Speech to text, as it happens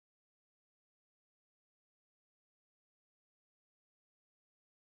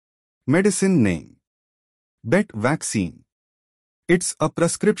Medicine name: Bett Vaccine. It's a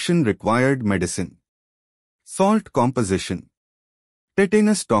prescription-required medicine. Salt composition: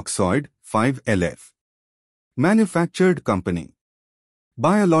 Tetanus Toxoid 5LF. Manufactured company: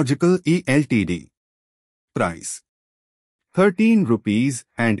 Biological E Ltd. Price: 13 rupees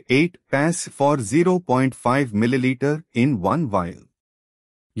and 8 paise for 0.5 milliliter in 1 vial.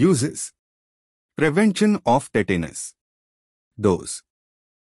 Uses: prevention of tetanus. Dose: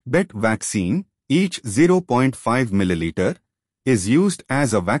 Bett Vaccine, each 0.5 milliliter, is used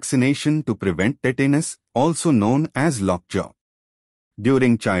as a vaccination to prevent tetanus, also known as lockjaw.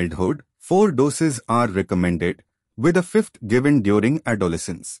 During childhood, 4 doses are recommended, with a 5th given during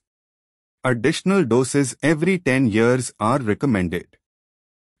adolescence. Additional doses every 10 years are recommended.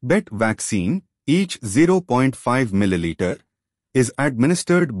 Bett Vaccine, each 0.5 milliliter, is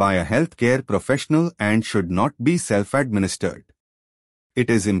administered by a healthcare professional and should not be self-administered. It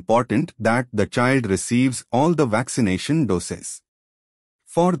is important that the child receives all the vaccination doses.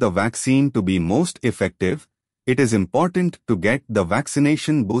 For the vaccine to be most effective, it is important to get the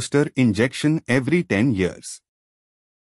vaccination booster injection every 10 years.